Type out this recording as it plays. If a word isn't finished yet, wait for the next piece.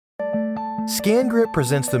SCANGRIP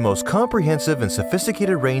presents the most comprehensive and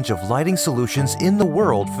sophisticated range of lighting solutions in the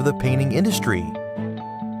world for the painting industry.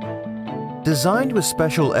 Designed with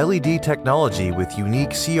special LED technology with unique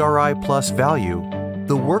CRI Plus value,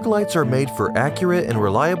 the work lights are made for accurate and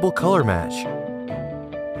reliable color match.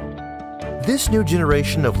 This new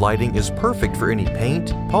generation of lighting is perfect for any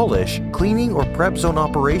paint, polish, cleaning, or prep zone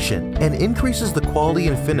operation and increases the quality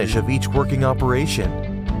and finish of each working operation.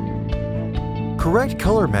 Correct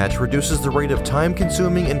color match reduces the rate of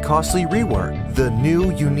time-consuming and costly rework. The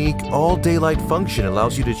new, unique all-daylight function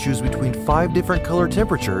allows you to choose between 5 different color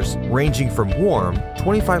temperatures, ranging from warm,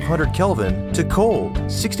 2500 Kelvin, to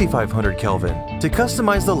cold, 6500 Kelvin, to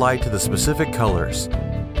customize the light to the specific colors.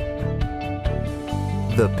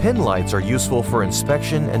 The pin lights are useful for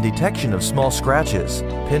inspection and detection of small scratches,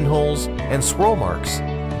 pinholes, and swirl marks.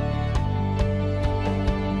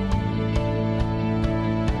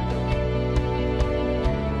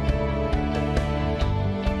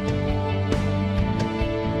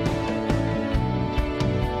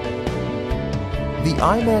 The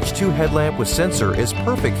iMatch 2 headlamp with sensor is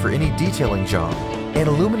perfect for any detailing job and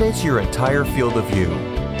illuminates your entire field of view.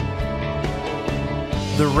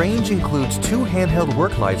 The range includes 2 handheld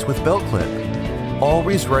work lights with belt clip,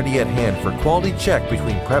 always ready at hand for quality check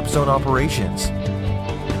between prep zone operations.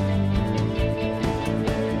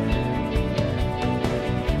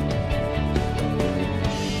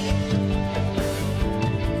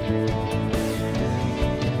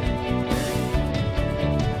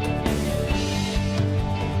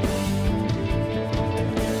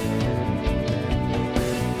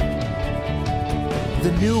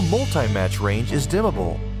 The new multi-match range is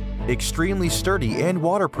dimmable, extremely sturdy and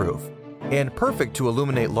waterproof, and perfect to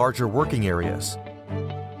illuminate larger working areas.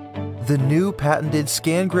 The new patented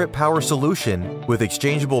SCANGRIP Power Solution with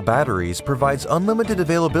exchangeable batteries provides unlimited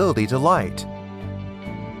availability to light.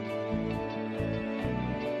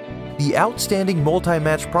 The outstanding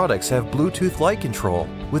multi-match products have Bluetooth light control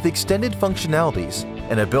with extended functionalities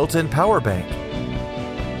and a built-in power bank.